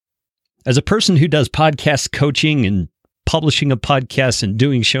As a person who does podcast coaching and publishing a podcast and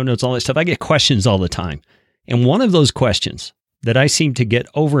doing show notes, all that stuff, I get questions all the time. And one of those questions that I seem to get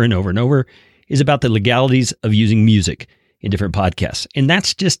over and over and over is about the legalities of using music in different podcasts. And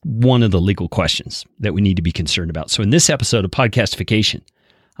that's just one of the legal questions that we need to be concerned about. So in this episode of Podcastification,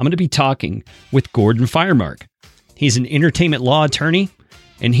 I'm going to be talking with Gordon Firemark. He's an entertainment law attorney,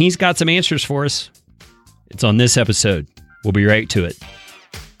 and he's got some answers for us. It's on this episode. We'll be right to it.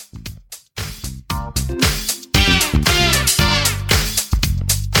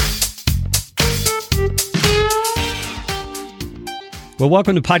 Well,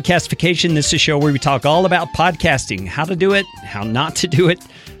 welcome to Podcastification. This is a show where we talk all about podcasting, how to do it, how not to do it,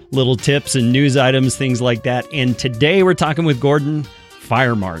 little tips and news items, things like that. And today we're talking with Gordon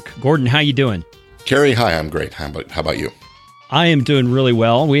Firemark. Gordon, how you doing? Kerry, hi, I'm great. How about you? I am doing really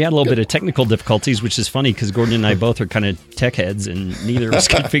well. We had a little bit of technical difficulties, which is funny because Gordon and I both are kind of tech heads and neither of us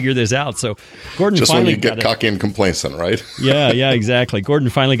can figure this out. So Gordon just finally when you get cocky and complacent, right? Yeah, exactly. Gordon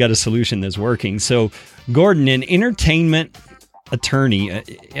finally got a solution that's working. So Gordon, an entertainment attorney,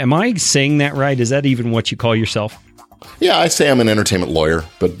 am I saying that right? Is that even what you call yourself? Yeah, I say I'm an entertainment lawyer,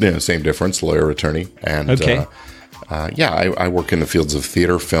 but same difference, lawyer, attorney. And okay. I work in the fields of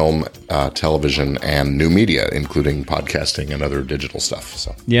theater, film, television, and new media, including podcasting and other digital stuff.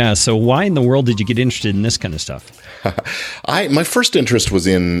 So why in the world did you get interested in this kind of stuff? My first interest was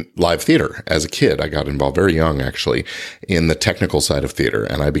in live theater. As a kid, I got involved very young, actually, in the technical side of theater,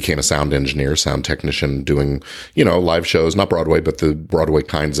 and I became a sound engineer, sound technician, doing live shows, not Broadway, but the Broadway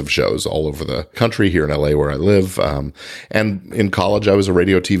kinds of shows all over the country. Here in LA, where I live, and in college, I was a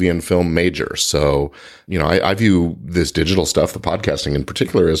radio, TV, and film major. So I view this digital stuff, the podcasting in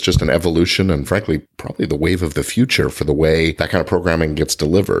particular, as just an evolution and frankly, probably the wave of the future for the way that kind of programming gets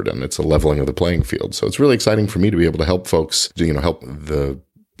delivered. And it's a leveling of the playing field. So it's really exciting for me to be able to help folks, help the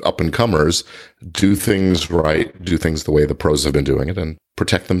up and comers do things right, do things the way the pros have been doing it, and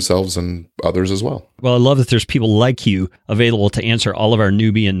protect themselves and others as well. Well, I love that there's people like you available to answer all of our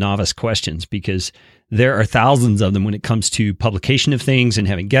newbie and novice questions, because there are thousands of them when it comes to publication of things and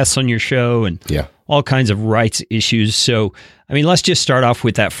having guests on your show and all kinds of rights issues. So, let's just start off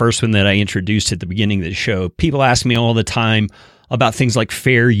with that first one that I introduced at the beginning of the show. People ask me all the time about things like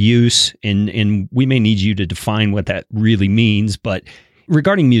fair use, and we may need you to define what that really means, but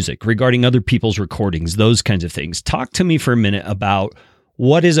regarding music, regarding other people's recordings, those kinds of things, talk to me for a minute about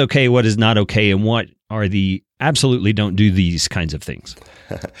what is okay, what is not okay, and what are the absolutely don't do these kinds of things.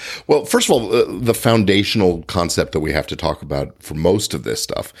 Well, first of all, the foundational concept that we have to talk about for most of this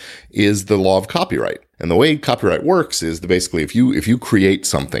stuff is the law of copyright. And the way copyright works is basically if you create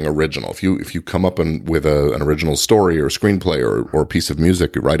something original, if you come up with an original story or screenplay or a piece of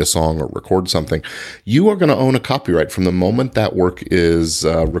music, you write a song or record something, you are going to own a copyright from the moment that work is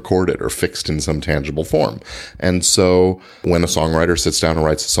recorded or fixed in some tangible form. And so when a songwriter sits down and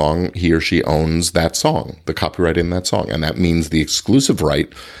writes a song, he or she owns that song, the copyright in that song. And that means the exclusive right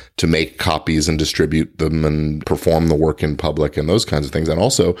to make copies and distribute them and perform the work in public and those kinds of things. And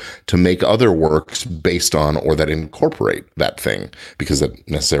also to make other works based on or that incorporate that thing, because that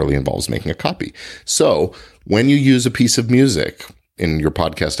necessarily involves making a copy. So when you use a piece of music in your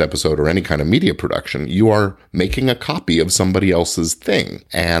podcast episode or any kind of media production, you are making a copy of somebody else's thing.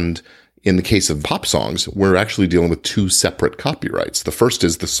 And in the case of pop songs, we're actually dealing with two separate copyrights. The first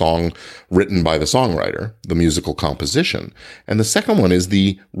is the song written by the songwriter, the musical composition. And the second one is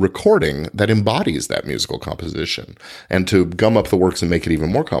the recording that embodies that musical composition. And to gum up the works and make it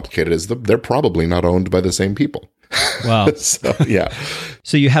even more complicated is they're probably not owned by the same people. Wow.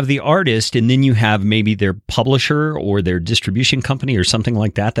 So you have the artist, and then you have maybe their publisher or their distribution company or something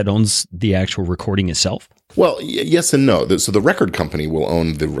like that owns the actual recording itself? Well, yes and no. So the record company will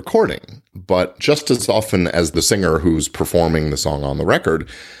own the recording, but just as often as the singer who's performing the song on the record,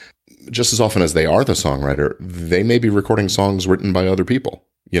 just as often as they are the songwriter, they may be recording songs written by other people.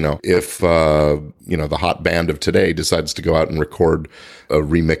 If, the hot band of today decides to go out and record a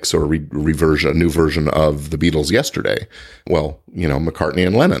remix or a new version of the Beatles Yesterday, well, McCartney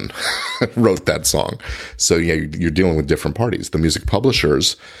and Lennon wrote that song. So you're dealing with different parties. The music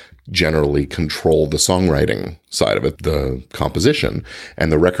publishers generally control the songwriting side of it, the composition,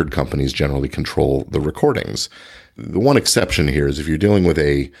 and the record companies generally control the recordings. The one exception here is if you're dealing with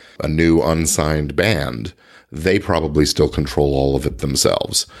a new unsigned band, they probably still control all of it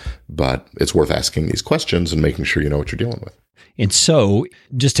themselves. But it's worth asking these questions and making sure you know what you're dealing with. And so,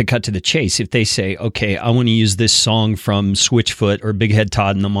 just to cut to the chase, if they say, okay, I want to use this song from Switchfoot or Big Head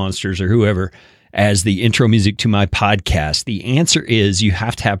Todd and the Monsters or whoever as the intro music to my podcast, the answer is you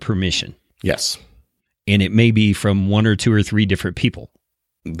have to have permission. Yes. And it may be from one or two or three different people.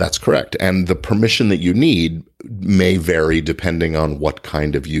 That's correct. And the permission that you need may vary depending on what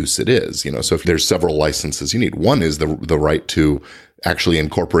kind of use it is. So if there's several licenses you need, one is the right to actually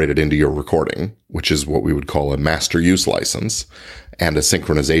incorporate it into your recording, which is what we would call a master use license, and a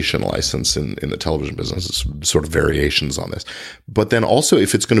synchronization license in the television business. It's sort of variations on this. But then also,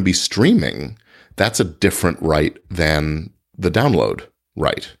 if it's going to be streaming, that's a different right than the download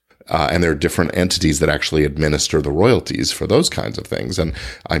right. And there are different entities that actually administer the royalties for those kinds of things. And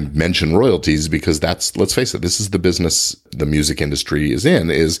I mention royalties because let's face it, this is the business the music industry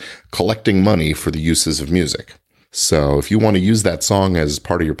is collecting money for the uses of music. So if you want to use that song as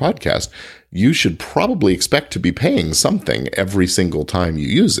part of your podcast, you should probably expect to be paying something every single time you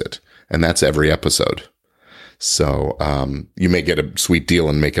use it. And that's every episode. So you may get a sweet deal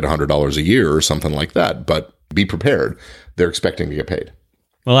and make it $100 a year or something like that, but be prepared. They're expecting to get paid.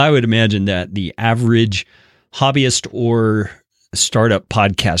 Well, I would imagine that the average hobbyist or startup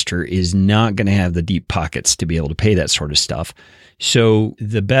podcaster is not going to have the deep pockets to be able to pay that sort of stuff. So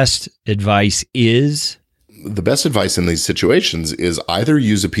the best advice is? The best advice in these situations is either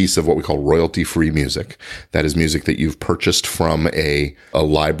use a piece of what we call royalty-free music. That is music that you've purchased from a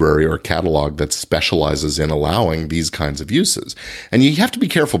library or catalog that specializes in allowing these kinds of uses. And you have to be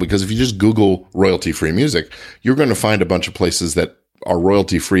careful, because if you just Google royalty-free music, you're going to find a bunch of places that are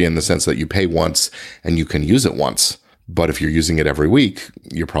royalty-free in the sense that you pay once and you can use it once. But if you're using it every week,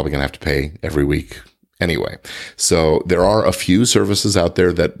 you're probably going to have to pay every week anyway. So there are a few services out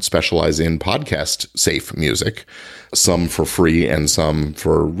there that specialize in podcast safe music, some for free and some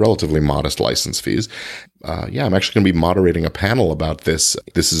for relatively modest license fees. I'm actually going to be moderating a panel about this.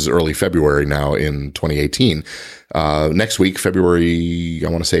 This is early February now in 2018. Next week, February, I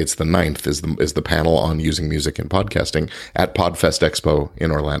want to say it's the 9th, is the panel on using music in podcasting at Podfest Expo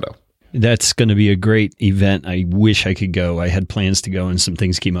in Orlando. That's going to be a great event. I wish I could go. I had plans to go and some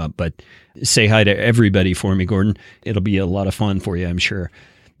things came up, but say hi to everybody for me, Gordon. It'll be a lot of fun for you, I'm sure.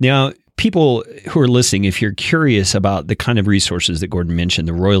 Now, people who are listening, if you're curious about the kind of resources that Gordon mentioned,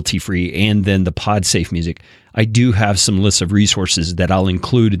 the royalty-free and then the pod-safe music, I do have some lists of resources that I'll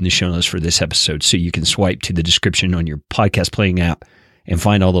include in the show notes for this episode, so you can swipe to the description on your podcast playing app and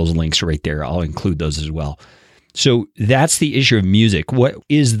find all those links right there. I'll include those as well. So that's the issue of music. What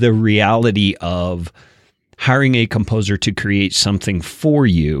is the reality of hiring a composer to create something for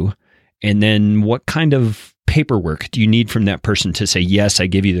you? And then what kind of paperwork do you need from that person to say, yes, I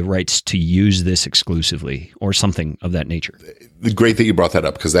give you the rights to use this exclusively, or something of that nature? Great that you brought that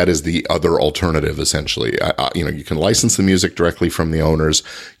up, because that is the other alternative, essentially. You can license the music directly from the owners.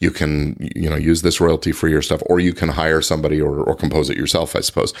 You can, use this royalty-free or stuff, or you can hire somebody or compose it yourself, I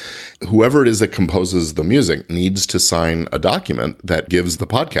suppose. Whoever it is that composes the music needs to sign a document that gives the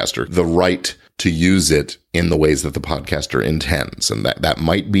podcaster the right to use it in the ways that the podcaster intends. And that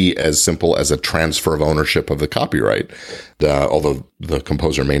might be as simple as a transfer of ownership of the copyright, although the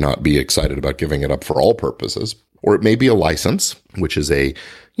composer may not be excited about giving it up for all purposes. Or it may be a license, which is a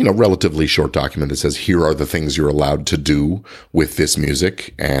relatively short document that says, here are the things you're allowed to do with this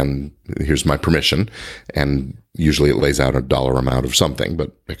music, and here's my permission. And usually it lays out a dollar amount of something,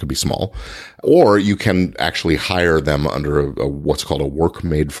 but it could be small. Or you can actually hire them under what's called a work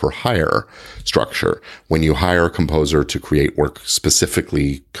made for hire structure. When you hire a composer to create work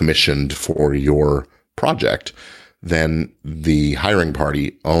specifically commissioned for your project, then the hiring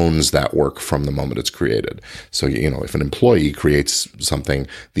party owns that work from the moment it's created. So, if an employee creates something,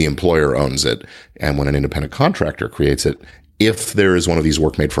 the employer owns it. And when an independent contractor creates it, if there is one of these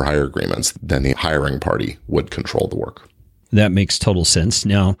work made for hire agreements, then the hiring party would control the work. That makes total sense.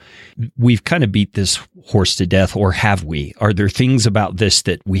 Now, we've kind of beat this horse to death, or have we? Are there things about this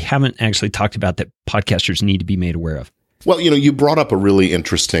that we haven't actually talked about that podcasters need to be made aware of? Well, you brought up a really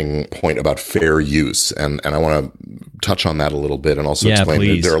interesting point about fair use, and I want to touch on that a little bit and also explain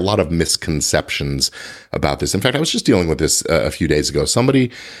that there are a lot of misconceptions about this. In fact, I was just dealing with this a few days ago.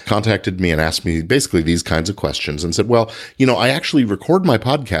 Somebody contacted me and asked me basically these kinds of questions and said, well, I actually record my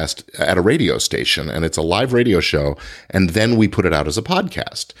podcast at a radio station, and it's a live radio show, and then we put it out as a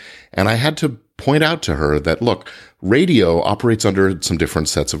podcast. And I had to point out to her that, look, radio operates under some different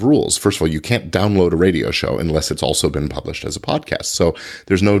sets of rules. First of all, you can't download a radio show unless it's also been published as a podcast. So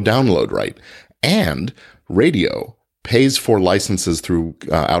there's no download right. And radio pays for licenses through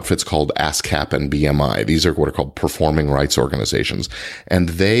outfits called ASCAP and BMI. These are what are called performing rights organizations, and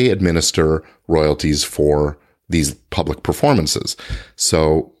they administer royalties for these public performances.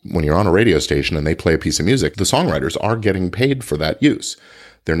 So when you're on a radio station and they play a piece of music, the songwriters are getting paid for that use.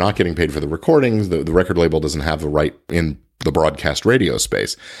 They're not getting paid for the recordings. The record label doesn't have the right in the broadcast radio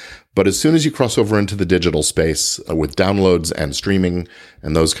space. But as soon as you cross over into the digital space with downloads and streaming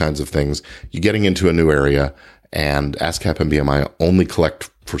and those kinds of things, you're getting into a new area, and ASCAP and BMI only collect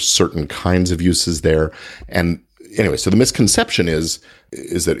for certain kinds of uses there. And anyway, so the misconception is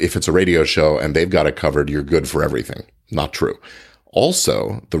that if it's a radio show and they've got it covered, you're good for everything. Not true.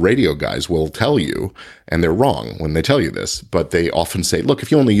 Also, the radio guys will tell you, and they're wrong when they tell you this, but they often say, look,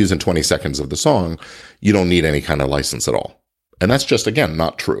 if you only use in 20 seconds of the song, you don't need any kind of license at all. And that's just, again,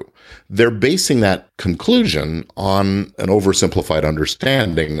 not true. They're basing that conclusion on an oversimplified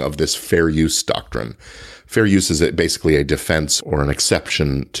understanding of this fair use doctrine. Fair use is basically a defense or an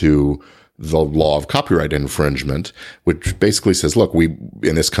exception to the law of copyright infringement, which basically says, look, we,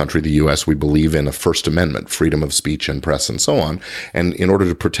 in this country, the US, we believe in a First Amendment, freedom of speech and press and so on. And in order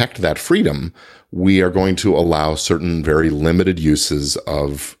to protect that freedom, we are going to allow certain very limited uses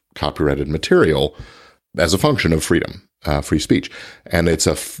of copyrighted material as a function of freedom, free speech. And it's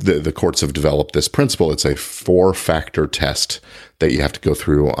the courts have developed this principle. It's a 4-factor test that you have to go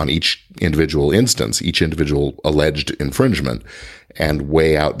through on each individual instance, each individual alleged infringement, and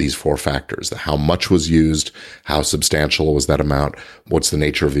weigh out these 4 factors. How much was used? How substantial was that amount? What's the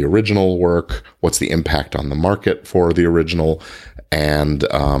nature of the original work? What's the impact on the market for the original? And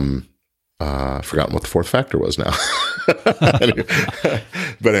I've forgotten what the 4th factor was now.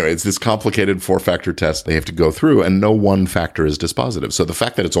 But anyway, it's this complicated 4-factor test they have to go through, and no one factor is dispositive. So the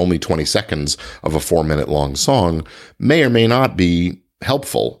fact that it's only 20 seconds of a 4-minute long song may or may not be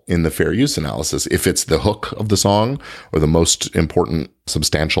helpful in the fair use analysis. If it's the hook of the song or the most important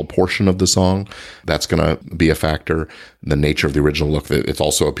substantial portion of the song, that's going to be a factor. The nature of the original look, it's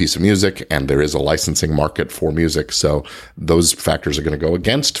also a piece of music, and there is a licensing market for music. So those factors are going to go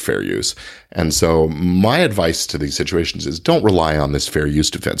against fair use. And so my advice to these situations is don't rely on this fair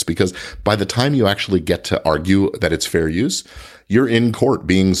use defense, because by the time you actually get to argue that it's fair use, you're in court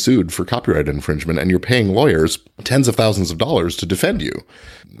being sued for copyright infringement, and you're paying lawyers tens of thousands of dollars to defend you.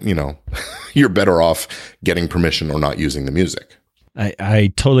 You know, you're better off getting permission or not using the music.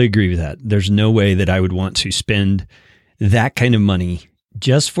 I totally agree with that. There's no way that I would want to spend that kind of money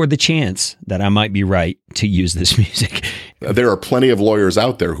just for the chance that I might be right to use this music. There are plenty of lawyers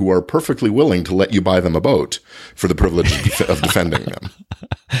out there who are perfectly willing to let you buy them a boat for the privilege of defending them.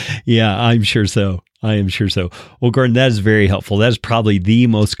 Yeah, I'm sure so. I am sure so. Well, Gordon, that is very helpful. That is probably the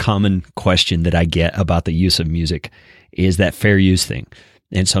most common question that I get about the use of music, is that fair use thing.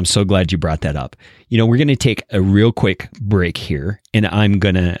 And so I'm so glad you brought that up. You know, we're going to take a real quick break here, and I'm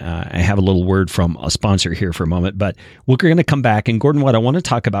going to I have a little word from a sponsor here for a moment, but we're going to come back. And Gordon, what I want to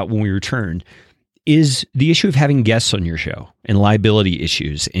talk about when we return is the issue of having guests on your show and liability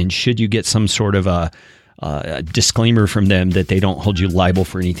issues. And should you get some sort of a disclaimer from them that they don't hold you liable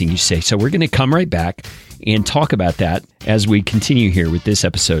for anything you say. So we're going to come right back and talk about that as we continue here with this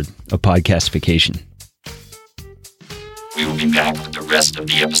episode of Podcastification. We will be back with the rest of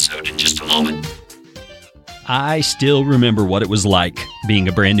the episode in just a moment. I still remember what it was like being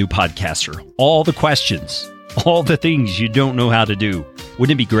a brand new podcaster. All the questions, all the things you don't know how to do.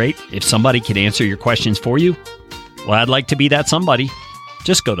 Wouldn't it be great if somebody could answer your questions for you? Well, I'd like to be that somebody.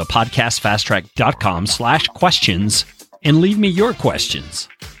 Just go to podcastfasttrack.com/questions and leave me your questions.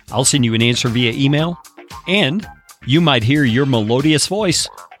 I'll send you an answer via email, and you might hear your melodious voice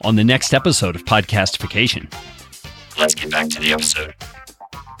on the next episode of Podcastification. Let's get back to the episode.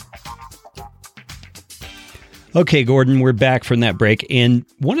 Okay, Gordon, we're back from that break. And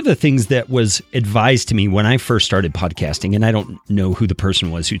one of the things that was advised to me when I first started podcasting, and I don't know who the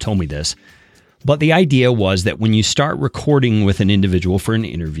person was who told me this, but the idea was that when you start recording with an individual for an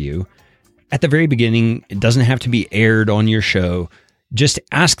interview, at the very beginning, it doesn't have to be aired on your show. Just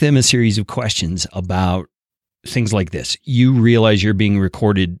ask them a series of questions about things like this. You realize you're being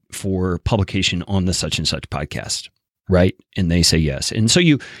recorded for publication on the such and such podcast, right? And they say yes. And so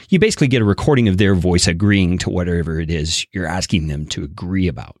you basically get a recording of their voice agreeing to whatever it is you're asking them to agree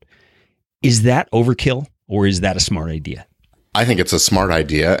about. Is that overkill, or is that a smart idea? I think it's a smart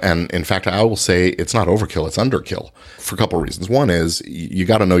idea. And in fact, I will say it's not overkill, it's underkill for a couple of reasons. One is you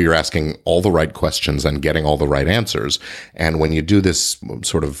got to know you're asking all the right questions and getting all the right answers. And when you do this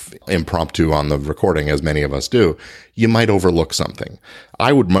sort of impromptu on the recording, as many of us do, you might overlook something.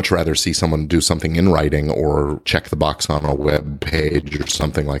 I would much rather see someone do something in writing or check the box on a web page or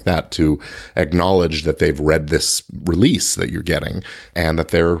something like that to acknowledge that they've read this release that you're getting and that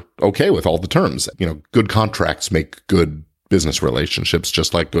they're okay with all the terms. You know, good contracts make good business relationships,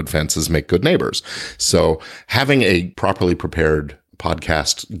 just like good fences make good neighbors. So having a properly prepared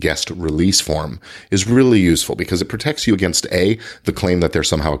podcast guest release form is really useful because it protects you against A, the claim that they're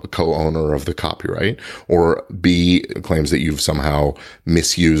somehow a co-owner of the copyright, or B, claims that you've somehow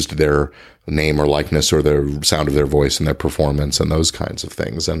misused their name or likeness or the sound of their voice and their performance and those kinds of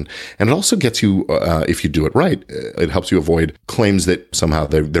things. And it also gets you, if you do it right, it helps you avoid claims that somehow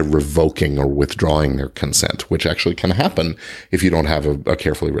they're revoking or withdrawing their consent, which actually can happen if you don't have a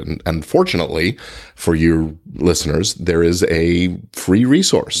carefully written. And fortunately for your listeners, there is a free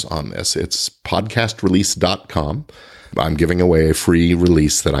resource on this. It's podcastrelease.com. I'm giving away a free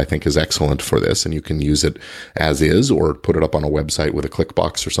release that I think is excellent for this, and you can use it as is or put it up on a website with a click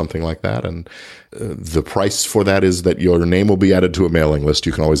box or something like that. And the price for that is that your name will be added to a mailing list.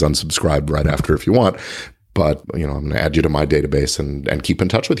 You can always unsubscribe right after if you want. But, I'm going to add you to my database and keep in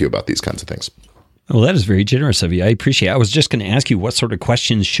touch with you about these kinds of things. Well, that is very generous of you. I appreciate it. I was just going to ask you what sort of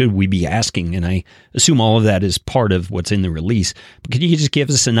questions should we be asking, and I assume all of that is part of what's in the release. But could you just give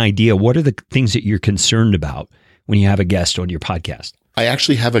us an idea? What are the things that you're concerned about when you have a guest on your podcast? I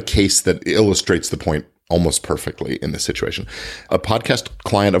actually have a case that illustrates the point almost perfectly in this situation. A podcast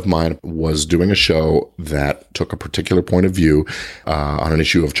client of mine was doing a show that took a particular point of view on an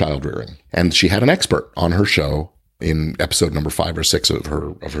issue of child rearing. And she had an expert on her show in episode number 5 or 6 of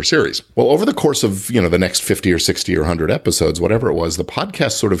her series. Well, over the course of, the next 50 or 60 or 100 episodes, whatever it was, the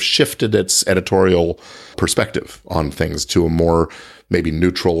podcast sort of shifted its editorial perspective on things to a more maybe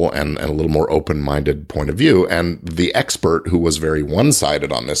neutral and a little more open-minded point of view. And the expert, who was very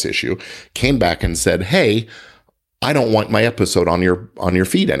one-sided on this issue, came back and said, "Hey, I don't want my episode on your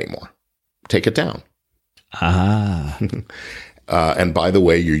feed anymore. Take it down." And by the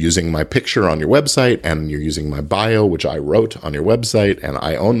way, you're using my picture on your website and you're using my bio, which I wrote on your website, and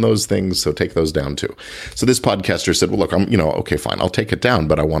I own those things. So take those down too. So this podcaster said, well, look, okay, fine. I'll take it down,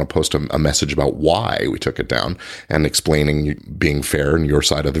 but I want to post a message about why we took it down and explaining being fair and your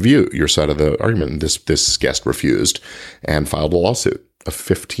side of the argument. And this guest refused and filed a lawsuit. I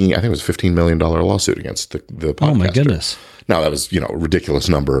think it was a $15 million lawsuit against the podcaster. Oh my goodness. Now, that was, a ridiculous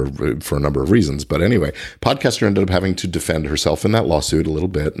number for a number of reasons. But anyway, podcaster ended up having to defend herself in that lawsuit a little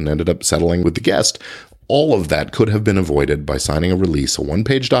bit and ended up settling with the guest. All of that could have been avoided by signing a release, a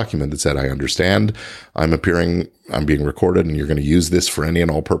one-page document that said, I understand I'm being recorded, and you're going to use this for any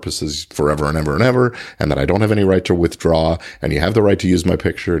and all purposes forever and ever and ever, and that I don't have any right to withdraw, and you have the right to use my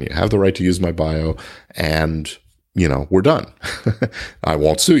picture, and you have the right to use my bio, and we're done. I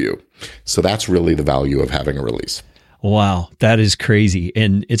won't sue you. So that's really the value of having a release. Wow, that is crazy.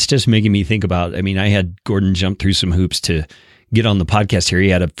 And it's just making me think about, I had Gordon jump through some hoops to get on the podcast here. He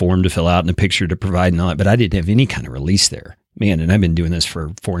had a form to fill out and a picture to provide and all that, but I didn't have any kind of release there. Man, and I've been doing this for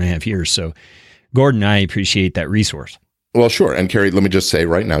 4.5 years. So Gordon, I appreciate that resource. Well, sure. And Carrie, let me just say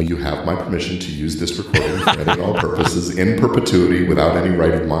right now, you have my permission to use this recording for any and all purposes in perpetuity without any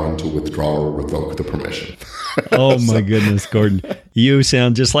right of mine to withdraw or revoke the permission. Oh my goodness, Gordon. You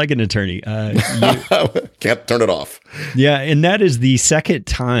sound just like an attorney. Can't turn it off. Yeah, and that is the second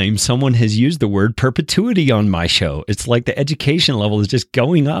time someone has used the word perpetuity on my show. It's like the education level is just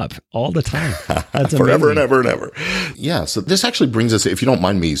going up all the time. That's forever and ever and ever. Yeah, so this actually brings us, if you don't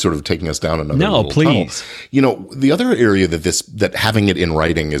mind me sort of taking us down another No, please. Tunnel. The other area that having it in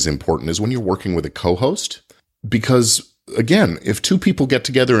writing is important is when you're working with a co-host, because again, if two people get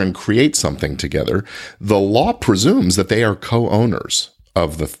together and create something together, the law presumes that they are co-owners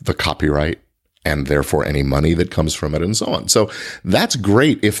of the copyright and therefore any money that comes from it and so on. So that's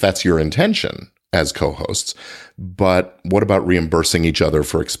great if that's your intention as co-hosts. But what about reimbursing each other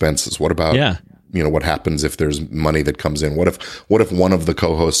for expenses? What about, what happens if there's money that comes in? What if one of the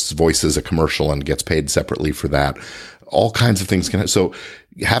co-hosts voices a commercial and gets paid separately for that? All kinds of things can. So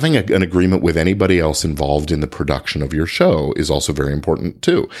having an agreement with anybody else involved in the production of your show is also very important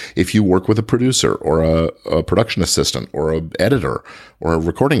too. If you work with a producer or a production assistant or an editor or a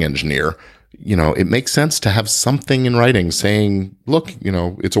recording engineer, it makes sense to have something in writing saying, look,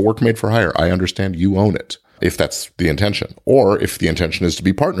 it's a work made for hire. I understand you own it, if that's the intention. Or if the intention is to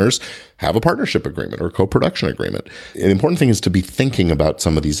be partners, have a partnership agreement or a co-production agreement. The important thing is to be thinking about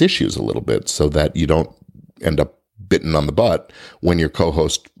some of these issues a little bit so that you don't end up bitten on the butt when your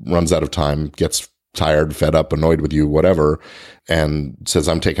co-host runs out of time, gets tired, fed up, annoyed with you, whatever, and says,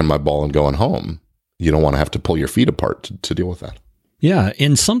 I'm taking my ball and going home. You don't want to have to pull your feet apart to deal with that. Yeah.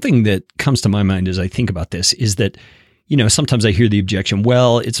 And something that comes to my mind as I think about this is that, sometimes I hear the objection,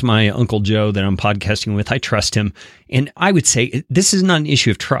 well, it's my Uncle Joe that I'm podcasting with. I trust him. And I would say this is not an issue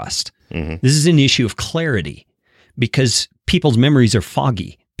of trust. Mm-hmm. This is an issue of clarity because people's memories are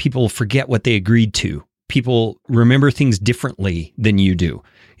foggy. People forget what they agreed to. people remember things differently than you do.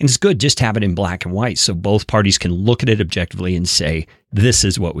 And it's good just to have it in black and white so both parties can look at it objectively and say, this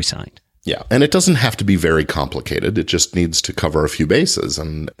is what we signed. Yeah, and it doesn't have to be very complicated. It just needs to cover a few bases.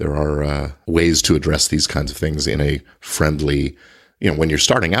 And there are ways to address these kinds of things in a friendly, when you're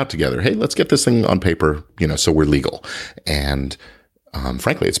starting out together, hey, let's get this thing on paper, so we're legal. And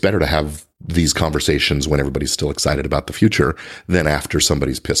frankly, it's better to have these conversations when everybody's still excited about the future than after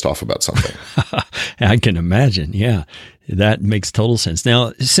somebody's pissed off about something. I can imagine. Yeah, that makes total sense.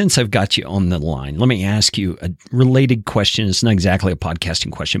 Now, since I've got you on the line, let me ask you a related question. It's not exactly a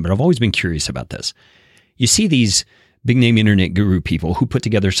podcasting question, but I've always been curious about this. You see these big name internet guru people who put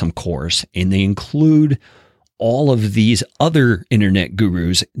together some course and they include all of these other internet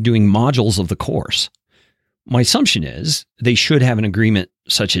gurus doing modules of the course. My assumption is they should have an agreement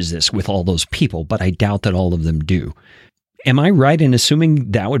such as this with all those people, but I doubt that all of them do. Am I right in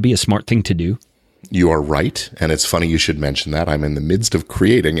assuming that would be a smart thing to do? You are right. And it's funny you should mention that. I'm in the midst of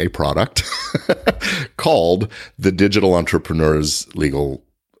creating a product called the Digital Entrepreneur's Legal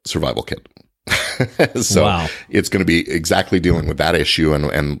Survival Kit. So wow. It's going to be exactly dealing with that issue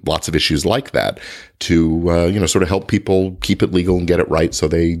and lots of issues like that to, sort of help people keep it legal and get it right so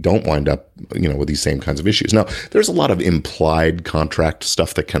they don't wind up, with these same kinds of issues. Now, there's a lot of implied contract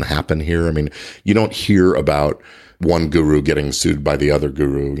stuff that can happen here. I mean, you don't hear about one guru getting sued by the other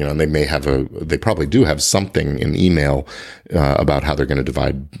guru, and they probably do have something in email about how they're going to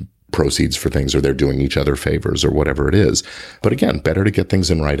divide proceeds for things, or they're doing each other favors, or whatever it is. But again, better to get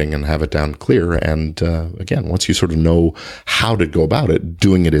things in writing and have it down clear. And again, once you sort of know how to go about it,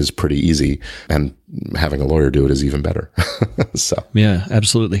 doing it is pretty easy, and having a lawyer do it is even better. So yeah,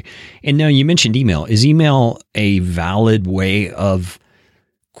 absolutely. And now you mentioned email. Is email a valid way of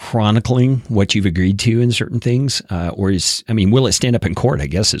chronicling what you've agreed to in certain things? Will it stand up in court, I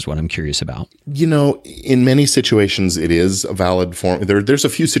guess, is what I'm curious about. In many situations, it is a valid form. There's a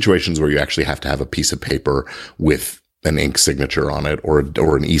few situations where you actually have to have a piece of paper with an ink signature on it or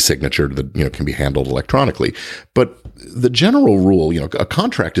an e-signature that, can be handled electronically. But the general rule, a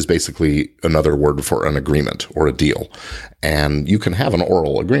contract is basically another word for an agreement or a deal. And you can have an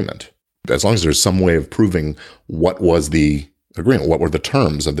oral agreement as long as there's some way of proving what was the agreement, what were the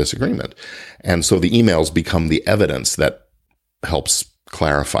terms of this agreement. And so the emails become the evidence that helps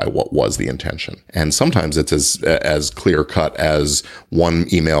clarify what was the intention. And sometimes it's as clear cut as one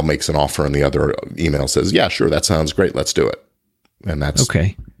email makes an offer and the other email says, yeah, sure, that sounds great, let's do it. And that's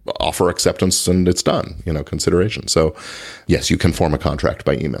okay. Offer acceptance, and it's done, consideration. So yes, you can form a contract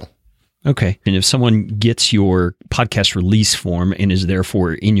by email. Okay. And if someone gets your podcast release form and is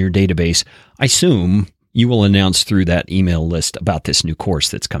therefore in your database, I assume you will announce through that email list about this new course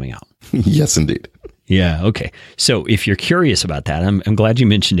that's coming out. Yes, indeed. Yeah. Okay. So if you're curious about that, I'm glad you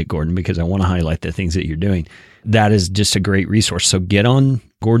mentioned it, Gordon, because I want to highlight the things that you're doing. That is just a great resource. So get on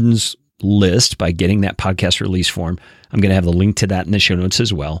Gordon's list by getting that podcast release form. I'm going to have the link to that in the show notes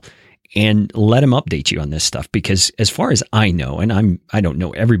as well. And let him update you on this stuff, because as far as I know, and I don't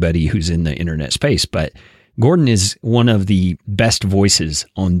know everybody who's in the internet space, but Gordon is one of the best voices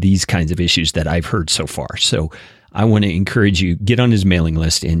on these kinds of issues that I've heard so far. So I want to encourage you, get on his mailing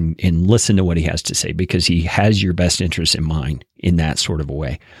list and listen to what he has to say, because he has your best interest in mind in that sort of a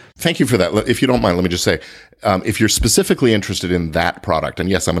way. Thank you for that. If you don't mind, let me just say, if you're specifically interested in that product, and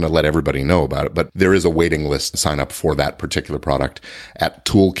yes, I'm going to let everybody know about it, but there is a waiting list to sign up for that particular product at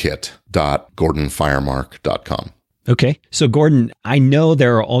toolkit.gordonfiremark.com. Okay. So Gordon, I know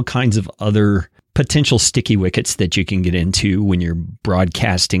there are all kinds of other potential sticky wickets that you can get into when you're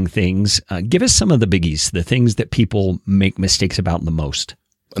broadcasting things. Give us some of the biggies, the things that people make mistakes about the most.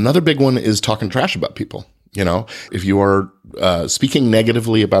 Another big one is talking trash about people. If you are speaking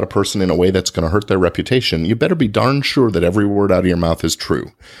negatively about a person in a way that's going to hurt their reputation, you better be darn sure that every word out of your mouth is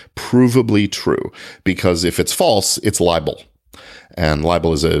true, provably true, because if it's false, it's libel. And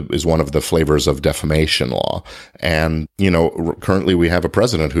libel is one of the flavors of defamation law. And, currently we have a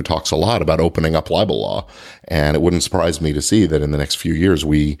president who talks a lot about opening up libel law. And it wouldn't surprise me to see that in the next few years,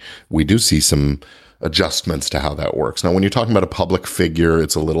 we do see some adjustments to how that works. Now, when you're talking about a public figure,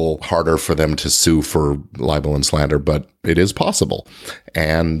 it's a little harder for them to sue for libel and slander, but it is possible.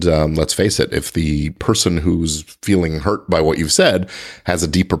 And let's face it, if the person who's feeling hurt by what you've said has a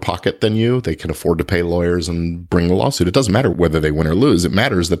deeper pocket than you, they can afford to pay lawyers and bring the lawsuit. It doesn't matter whether they win or lose. It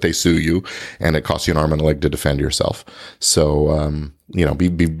matters that they sue you, and it costs you an arm and a leg to defend yourself. So,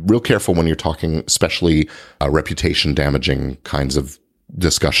 be real careful when you're talking, especially reputation damaging kinds of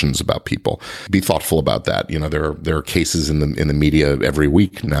discussions about people. Be thoughtful about that. There are cases in the media every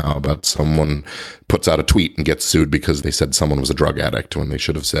week now about someone puts out a tweet and gets sued because they said someone was a drug addict when they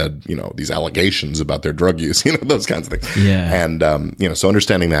should have said, these allegations about their drug use, those kinds of things. Yeah. And, so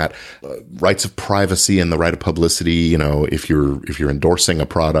understanding that rights of privacy and the right of publicity, if you're endorsing a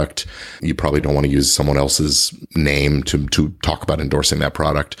product, you probably don't want to use someone else's name to talk about endorsing that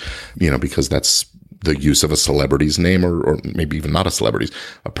product, because that's the use of a celebrity's name or maybe even not a celebrity's,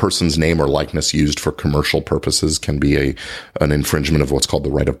 a person's name or likeness used for commercial purposes can be an infringement of what's called the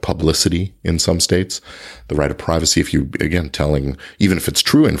right of publicity in some states. The right of privacy, if you, again, even if it's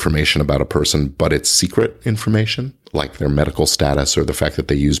true information about a person, but it's secret information, like their medical status or the fact that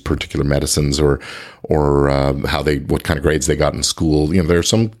they use particular medicines or what kind of grades they got in school. There are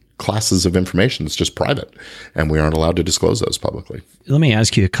some classes of information that's just private, and we aren't allowed to disclose those publicly. Let me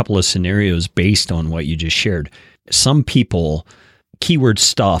ask you a couple of scenarios based on what you just shared. Some people keyword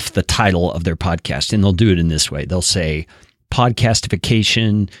stuff the title of their podcast, and they'll do it in this way. They'll say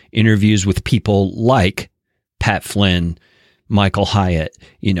podcastification, interviews with people like Pat Flynn, Michael Hyatt,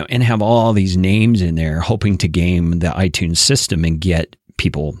 and have all these names in there, hoping to game the iTunes system and get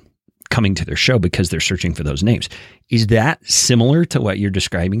people coming to their show because they're searching for those names. Is that similar to what you're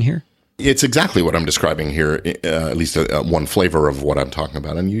describing here? It's exactly what I'm describing here, at least one flavor of what I'm talking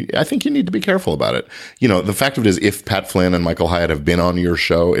about. And I think you need to be careful about it. The fact of it is, if Pat Flynn and Michael Hyatt have been on your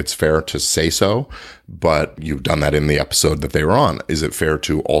show, it's fair to say so, but you've done that in the episode that they were on. Is it fair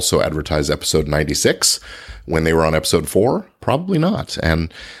to also advertise episode 96 when they were on episode 4? Probably not.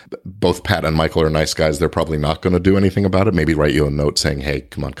 And both Pat and Michael are nice guys. They're probably not going to do anything about it. Maybe write you a note saying, hey,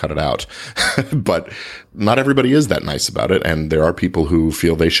 come on, cut it out. But not everybody is that nice about it. And there are people who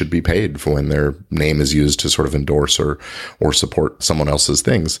feel they should be paid for when their name is used to sort of endorse or support someone else's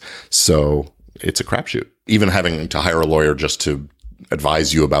things. So it's a crapshoot. Even having to hire a lawyer just to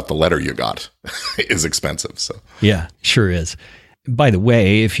advise you about the letter you got is expensive. So yeah, sure is. By the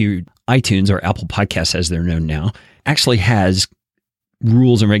way, if iTunes or Apple Podcasts, as they're known now, actually has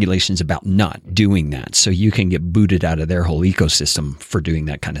rules and regulations about not doing that. So you can get booted out of their whole ecosystem for doing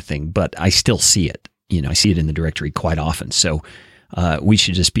that kind of thing. But I still see it. I see it in the directory quite often. So we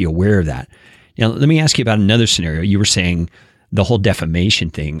should just be aware of that. Now, let me ask you about another scenario. You were saying the whole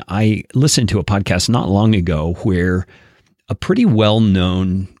defamation thing. I listened to a podcast not long ago where a pretty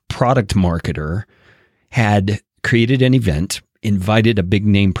well-known product marketer had created an event, invited a big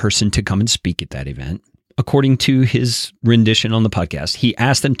name person to come and speak at that event. According to his rendition on the podcast, he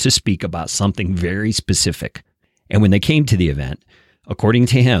asked them to speak about something very specific. And when they came to the event, according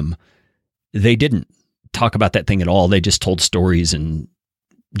to him, they didn't talk about that thing at all. They just told stories and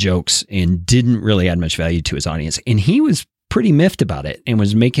jokes and didn't really add much value to his audience. And he was pretty miffed about it and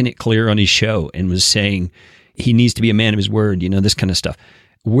was making it clear on his show and was saying he needs to be a man of his word, this kind of stuff.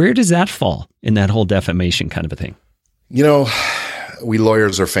 Where does that fall in that whole defamation kind of a thing? We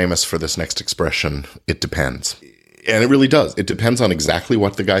lawyers are famous for this next expression, it depends. And it really does. It depends on exactly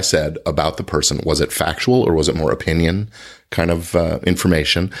what the guy said about the person. Was it factual or was it more opinion kind of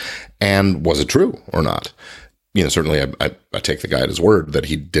information? And was it true or not? Certainly I take the guy at his word that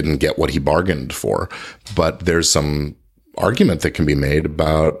he didn't get what he bargained for. But there's some argument that can be made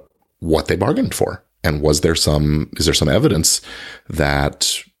about what they bargained for. And is there some evidence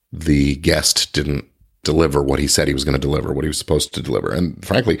that the guest didn't deliver what he said he was going to deliver, what he was supposed to deliver? And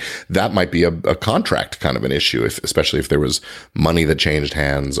frankly, that might be a contract kind of an issue, especially if there was money that changed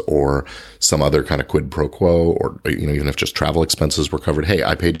hands or some other kind of quid pro quo, or even if just travel expenses were covered. Hey,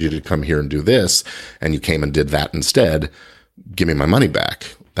 I paid you to come here and do this, and you came and did that instead. Give me my money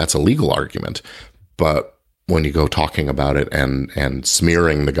back. That's a legal argument. But when you go talking about it and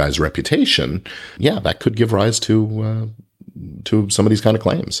smearing the guy's reputation, yeah, that could give rise to some of these kind of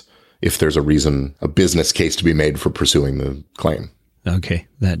claims, if there's a business case to be made for pursuing the claim. Okay,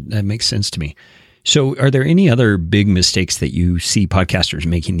 that makes sense to me. So are there any other big mistakes that you see podcasters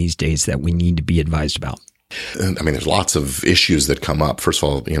making these days that we need to be advised about? There's lots of issues that come up. First of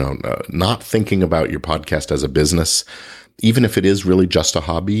all, not thinking about your podcast as a business, even if it is really just a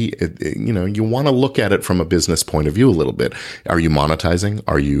hobby, you want to look at it from a business point of view a little bit. Are you monetizing?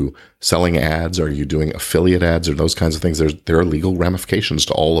 Are you selling ads? Are you doing affiliate ads or those kinds of things? There are legal ramifications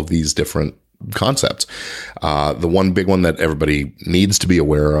to all of these different concepts. The one big one that everybody needs to be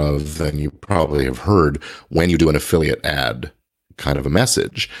aware of, and you probably have heard, when you do an affiliate ad kind of a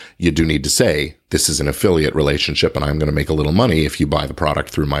message, you do need to say, this is an affiliate relationship and I'm going to make a little money if you buy the product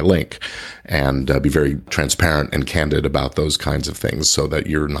through my link, and be very transparent and candid about those kinds of things so that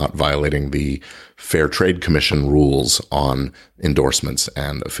you're not violating the Fair Trade Commission rules on endorsements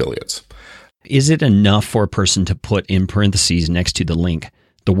and affiliates. Is it enough for a person to put in parentheses next to the link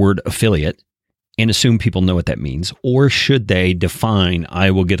the word affiliate and assume people know what that means? Or should they define,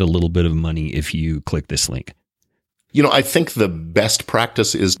 I will get a little bit of money if you click this link? I think the best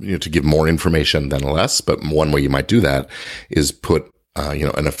practice is to give more information than less. But one way you might do that is put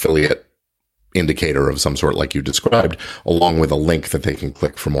an affiliate indicator of some sort like you described, along with a link that they can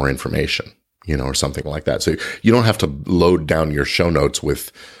click for more information, or something like that. So you don't have to load down your show notes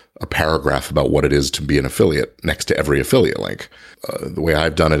with a paragraph about what it is to be an affiliate next to every affiliate link. The way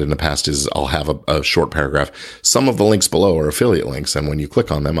I've done it in the past is I'll have a short paragraph. Some of the links below are affiliate links, and when you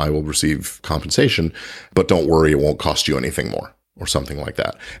click on them, I will receive compensation, but don't worry, it won't cost you anything more, or something like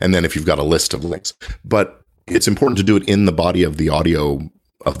that. And then if you've got a list of links, but it's important to do it in the body of the audio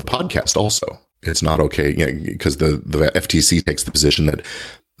of the podcast also. It's not okay, because the FTC takes the position that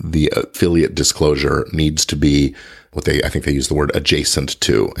the affiliate disclosure needs to be I think they use the word adjacent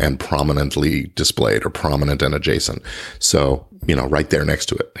to and prominently displayed, or prominent and adjacent. So, right there next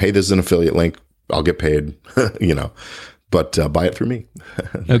to it. Hey, this is an affiliate link. I'll get paid, but buy it through me.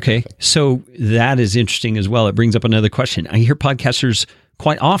 Okay. So that is interesting as well. It brings up another question. I hear podcasters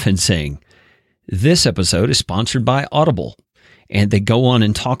quite often saying, this episode is sponsored by Audible. And they go on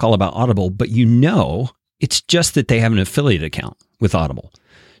and talk all about Audible, but it's just that they have an affiliate account with Audible.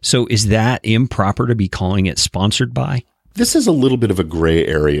 So is that improper to be calling it sponsored by? This is a little bit of a gray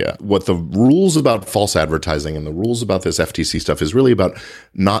area. What the rules about false advertising and the rules about this FTC stuff is really about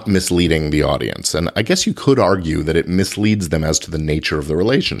not misleading the audience. And I guess you could argue that it misleads them as to the nature of the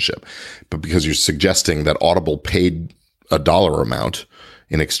relationship. But because you're suggesting that Audible paid a dollar amount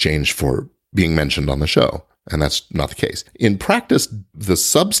in exchange for being mentioned on the show. And that's not the case. In practice, the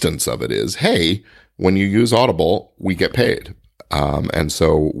substance of it is, hey, when you use Audible, we get paid. And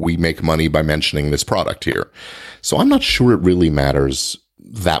so we make money by mentioning this product here. So I'm not sure it really matters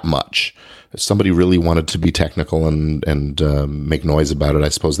that much. If somebody really wanted to be technical and make noise about it, I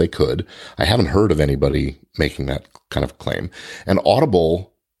suppose they could. I haven't heard of anybody making that kind of claim. And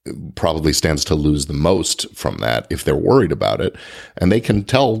Audible probably stands to lose the most from that if they're worried about it. And they can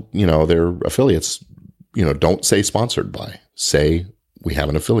tell, their affiliates, don't say sponsored by. Say we have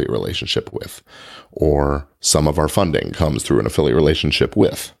an affiliate relationship with, or some of our funding comes through an affiliate relationship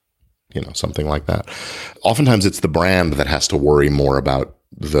with, something like that. Oftentimes it's the brand that has to worry more about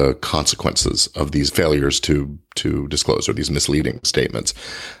the consequences of these failures to disclose, or these misleading statements.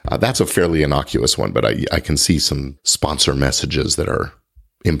 That's a fairly innocuous one, but I can see some sponsor messages that are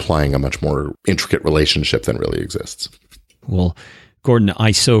implying a much more intricate relationship than really exists. Well, Gordon,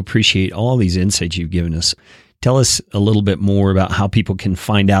 I so appreciate all these insights you've given us. Tell us a little bit more about how people can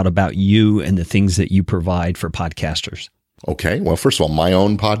find out about you and the things that you provide for podcasters. Okay. Well, first of all, my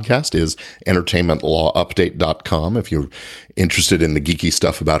own podcast is entertainmentlawupdate.com. If you're interested in the geeky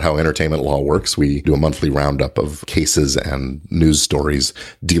stuff about how entertainment law works, we do a monthly roundup of cases and news stories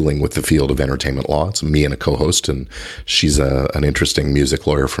dealing with the field of entertainment law. It's me and a co-host, and she's an interesting music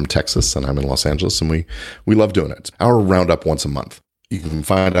lawyer from Texas, and I'm in Los Angeles, and we love doing it. It's our roundup once a month. You can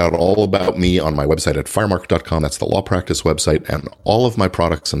find out all about me on my website at firemark.com. That's the law practice website. And all of my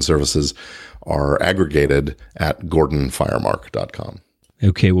products and services are aggregated at gordonfiremark.com.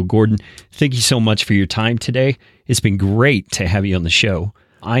 Okay. Well, Gordon, thank you so much for your time today. It's been great to have you on the show.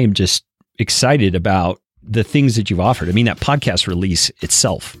 I am just excited about the things that you've offered. I mean, that podcast release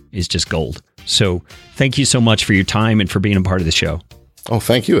itself is just gold. So thank you so much for your time and for being a part of the show. Oh,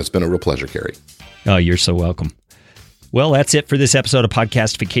 thank you. It's been a real pleasure, Gary. Oh, you're so welcome. Well, that's it for this episode of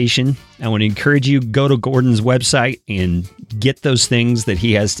Podcastification. I want to encourage you, go to Gordon's website and get those things that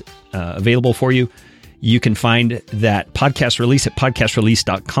he has available for you. You can find that podcast release at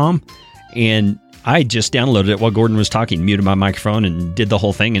podcastrelease.com. And I just downloaded it while Gordon was talking, muted my microphone and did the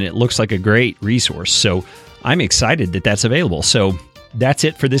whole thing. And it looks like a great resource. So I'm excited that that's available. So that's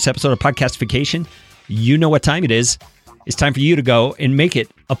it for this episode of Podcastification. You know what time it is. It's time for you to go and make it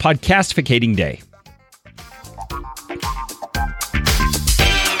a podcastificating day.